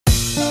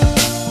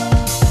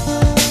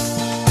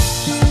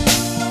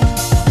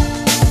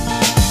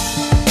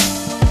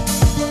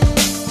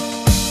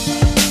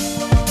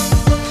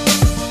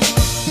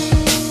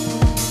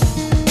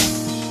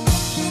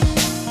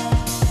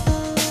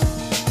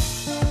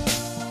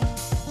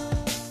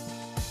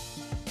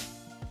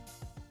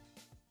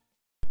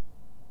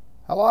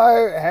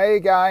Hello, how you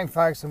going,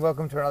 folks, and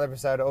welcome to another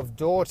episode of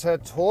Daughter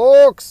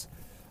Talks.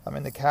 I'm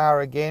in the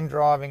car again,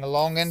 driving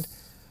along, and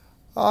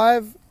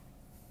I've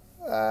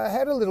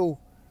had a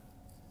little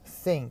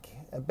think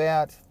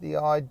about the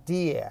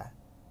idea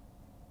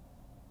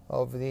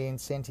of the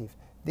incentive.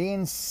 The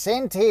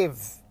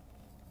incentive!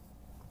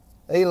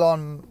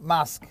 Elon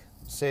Musk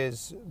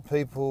says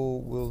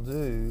people will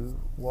do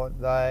what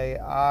they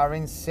are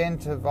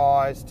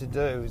incentivized to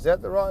do. Is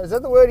that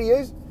the word he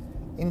used?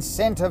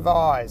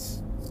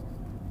 Incentivize.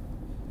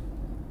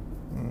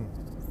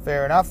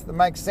 Fair enough. That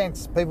makes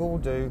sense. People will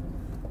do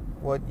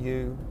what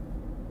you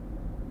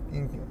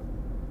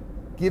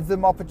give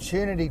them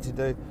opportunity to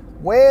do,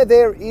 where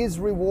there is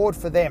reward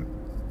for them.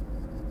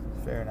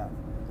 Fair enough.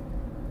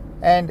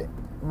 And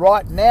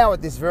right now,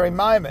 at this very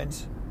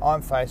moment,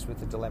 I'm faced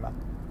with a dilemma.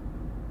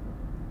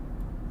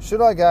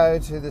 Should I go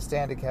to the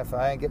Standard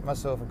Cafe and get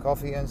myself a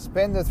coffee and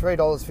spend the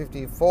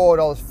 $3.50,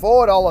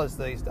 $4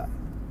 these days?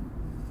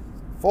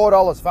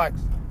 $4,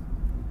 folks.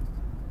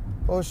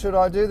 Or should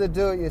I do the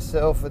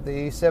do-it-yourself at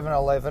the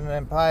 7-Eleven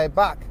and pay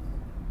 $1?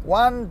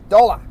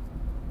 $1.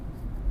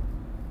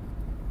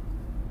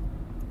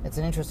 It's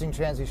an interesting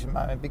transition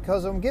moment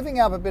because I'm giving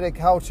up a bit of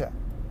culture.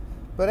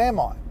 But am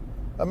I?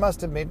 I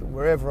must admit,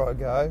 wherever I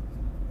go,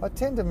 I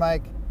tend to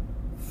make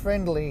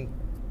friendly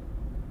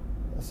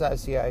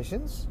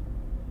associations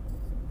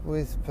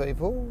with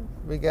people,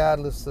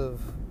 regardless of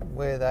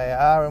where they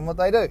are and what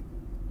they do.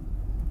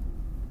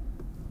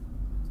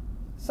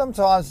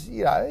 Sometimes,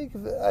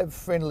 a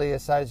friendly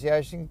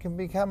association can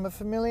become a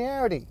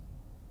familiarity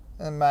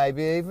and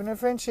maybe even a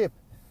friendship.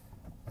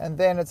 And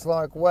then it's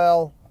like,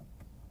 well,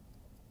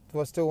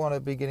 do I still want to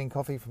be getting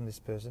coffee from this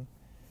person?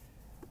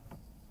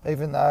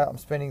 Even though I'm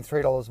spending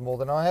 $3 more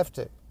than I have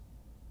to.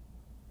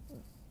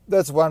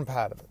 That's one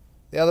part of it.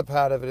 The other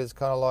part of it is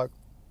kind of like,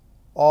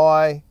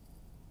 I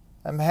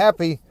am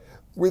happy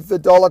with the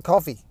dollar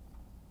coffee.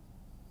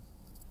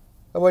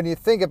 And when you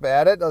think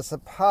about it, I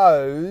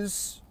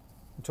suppose,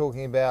 I'm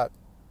talking about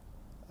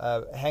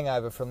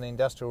hangover from the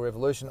Industrial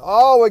Revolution.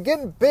 Oh, we're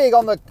getting big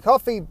on the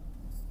coffee,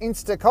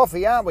 Insta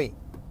coffee, aren't we?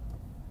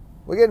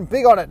 We're getting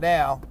big on it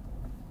now.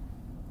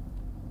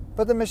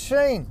 But the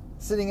machine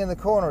sitting in the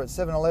corner at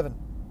 7-Eleven,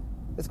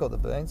 it's got the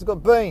beans. It's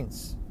got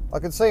beans. I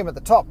can see them at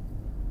the top,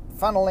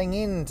 funneling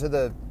into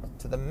the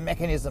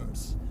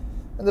mechanisms.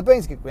 And the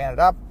beans get grounded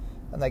up,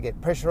 and they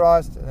get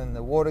pressurised, and then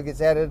the water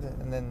gets added,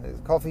 and then the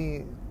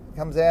coffee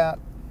comes out,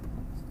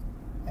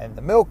 and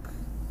the milk.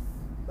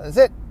 That's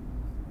it.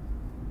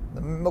 The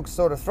milk's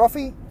sort of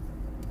frothy.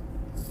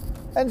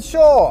 And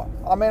sure,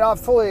 I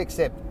fully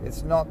accept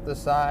it's not the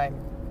same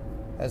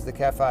as the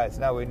cafe. It's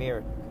nowhere near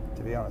it,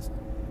 to be honest.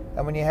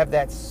 And when you have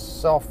that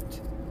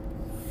soft,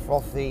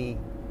 frothy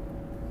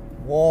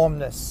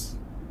warmness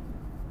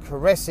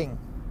caressing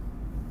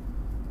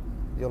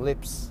your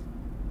lips,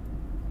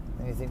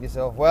 and you think to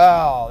yourself,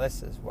 wow,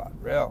 this is what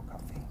real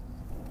coffee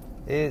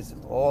is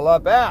all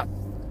about.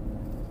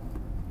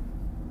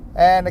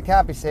 And it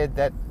can't be said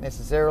that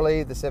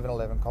necessarily the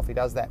 7-Eleven coffee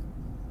does that.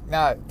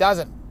 No, it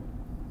doesn't.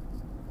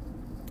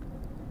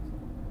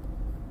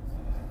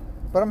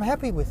 But I'm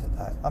happy with it,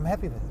 though. I'm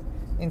happy with it.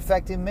 In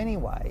fact, in many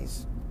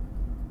ways,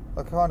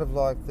 I kind of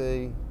like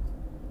the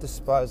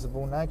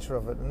disposable nature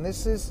of it. And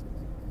this is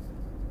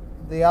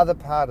the other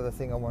part of the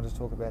thing I want to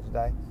talk about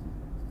today.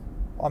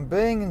 I'm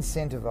being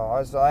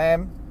incentivised. I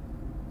am.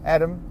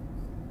 Adam,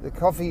 the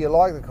coffee, you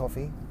like the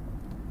coffee.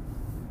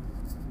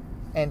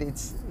 And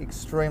it's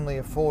extremely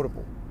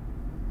affordable.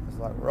 It's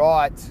like,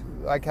 right,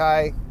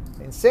 okay,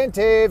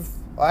 incentive.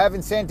 I have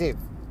incentive.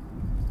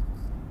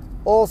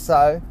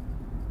 Also,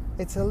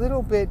 it's a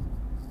little bit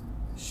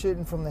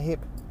shooting from the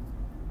hip.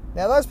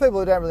 Now, those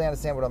people who don't really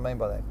understand what I mean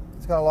by that,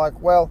 it's kind of like,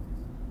 well,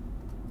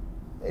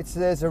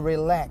 there's a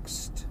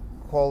relaxed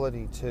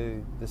quality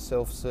to the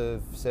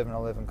self-serve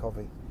 7-Eleven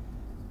coffee.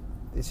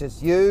 It's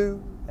just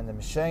you and the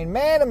machine.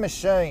 Man and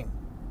machine.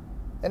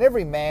 And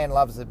every man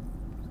loves a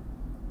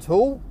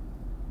tool,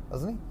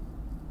 doesn't he?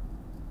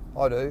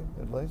 I do,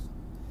 at least.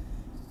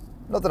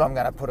 Not that I'm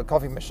going to put a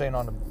coffee machine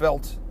on a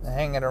belt and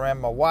hang it around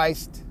my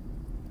waist.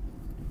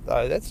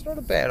 Though that's not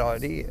a bad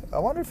idea. I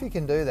wonder if you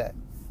can do that.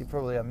 You're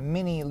probably a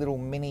little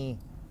mini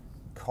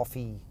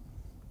coffee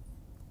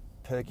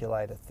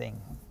percolator thing,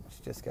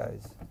 which just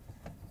goes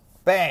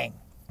bang.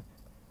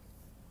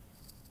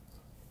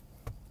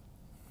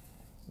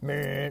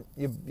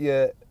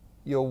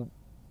 Your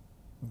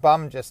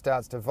bum just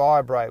starts to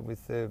vibrate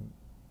with the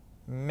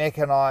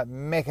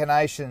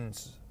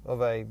machinations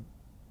of a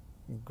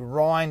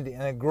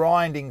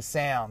grinding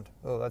sound.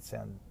 Oh, that's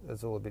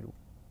all a bit.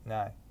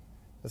 No,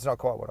 that's not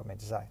quite what I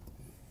meant to say.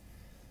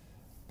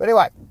 But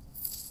anyway,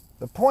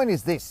 the point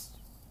is this: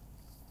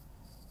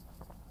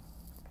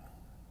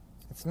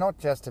 it's not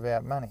just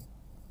about money.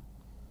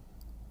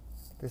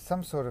 There's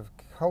some sort of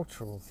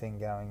cultural thing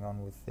going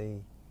on with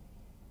the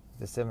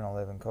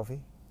 7-Eleven coffee,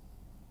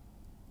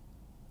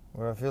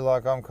 where I feel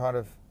like I'm kind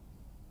of,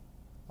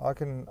 I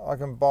can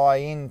buy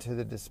into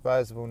the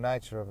disposable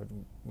nature of it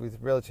with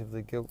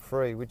relatively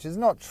guilt-free, which is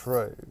not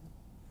true.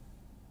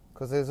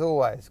 because there's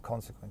always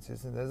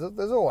consequences, and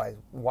there's always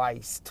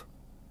waste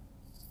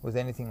with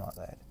anything like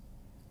that.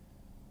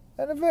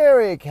 And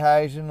very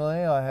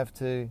occasionally I have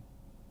to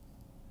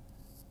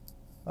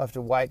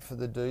wait for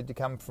the dude to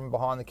come from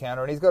behind the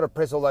counter, and he's got to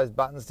press all those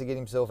buttons to get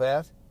himself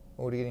out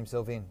or to get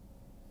himself in.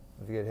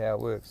 I forget how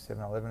it works.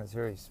 7-Eleven, it's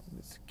very...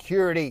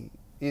 Security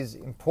is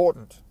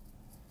important.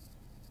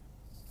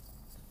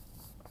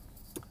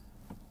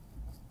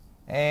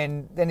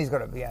 And then he's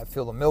got to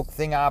fill the milk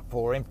thing up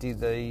or empty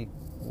the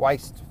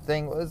waste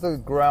thing. What is the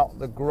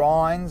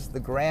grounds?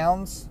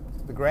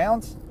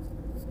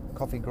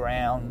 Coffee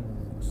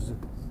grounds.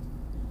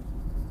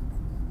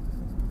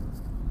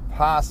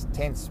 Past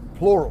tense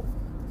plural.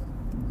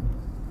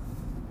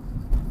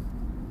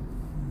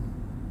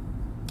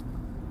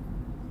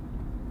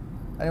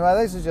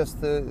 Anyway, these are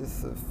just the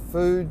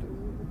food,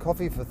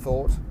 coffee for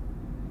thought,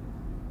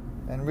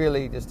 and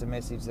really just a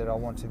message that I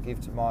want to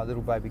give to my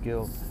little baby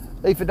girl,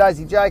 E for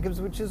Daisy Jacobs,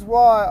 which is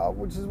what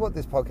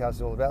this podcast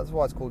is all about. That's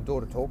why it's called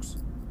Daughter Talks.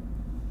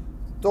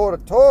 Daughter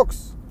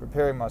Talks!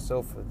 Preparing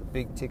myself for the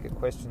big ticket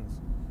questions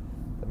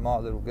that my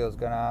little girl's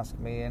going to ask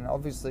me, and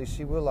obviously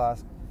she will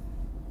ask,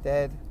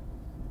 Dad,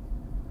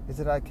 is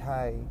it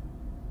okay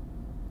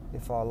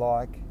if I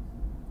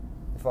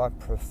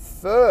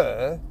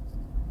prefer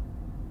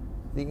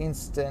the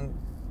instant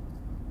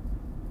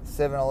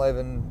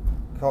 7-Eleven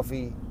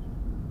coffee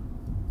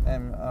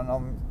and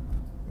I'm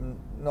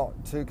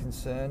not too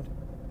concerned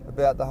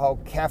about the whole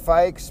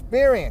cafe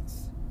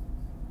experience?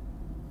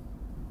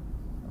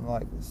 I'm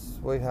like,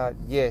 sweetheart,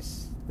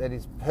 yes, that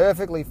is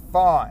perfectly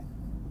fine.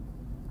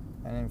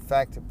 And in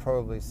fact, it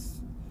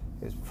is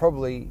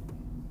probably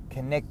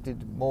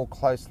connected more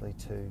closely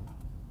to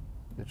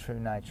the true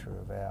nature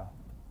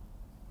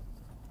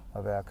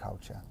of our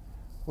culture,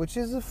 which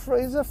is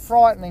a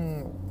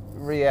frightening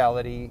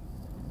reality.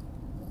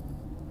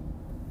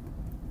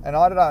 And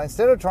I don't know,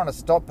 instead of trying to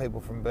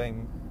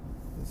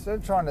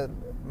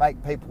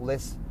make people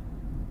less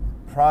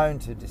prone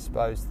to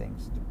dispose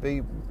things, to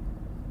be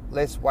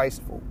less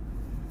wasteful,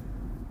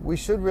 we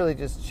should really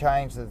just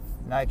change the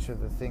nature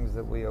of the things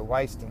that we are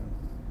wasting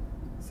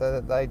so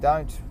that they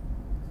don't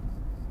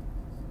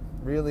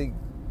really,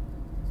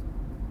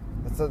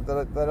 so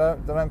that they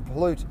don't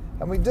pollute.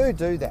 And we do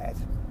that.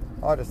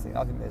 I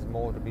think there's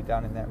more to be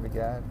done in that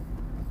regard.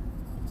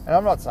 And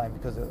I'm not saying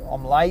because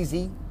I'm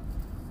lazy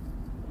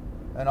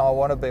and I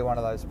want to be one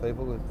of those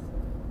people that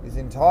is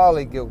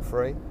entirely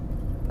guilt-free.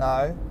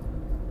 No,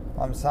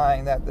 I'm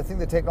saying that I think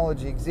the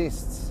technology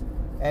exists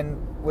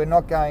and we're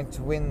not going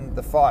to win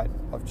the fight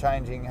of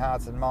changing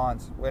hearts and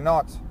minds. We're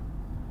not.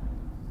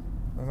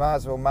 We might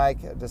as well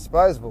make a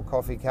disposable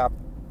coffee cup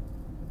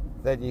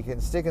that you can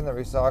stick in the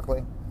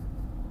recycling,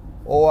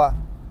 or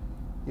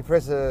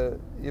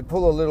you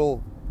pull a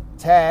little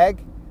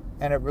tag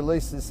and it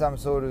releases some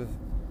sort of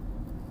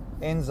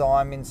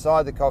enzyme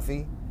inside the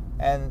coffee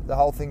and the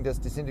whole thing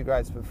just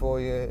disintegrates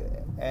before you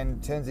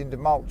and turns into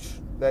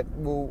mulch that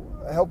will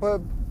help a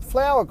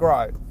flower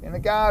grow in a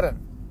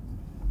garden.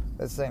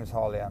 That seems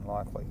highly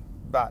unlikely,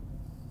 but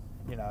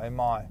in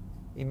my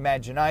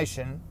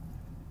imagination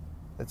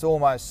it's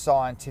almost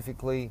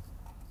scientifically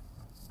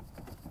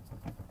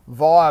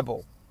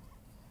viable.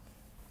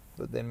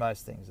 But then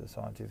most things are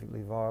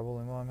scientifically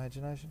viable in my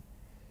imagination.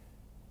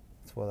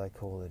 That's why they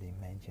call it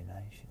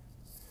imagination.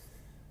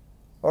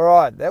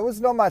 Alright, there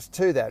was not much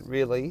to that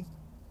really.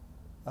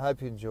 I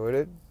hope you enjoyed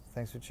it.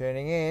 Thanks for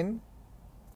tuning in.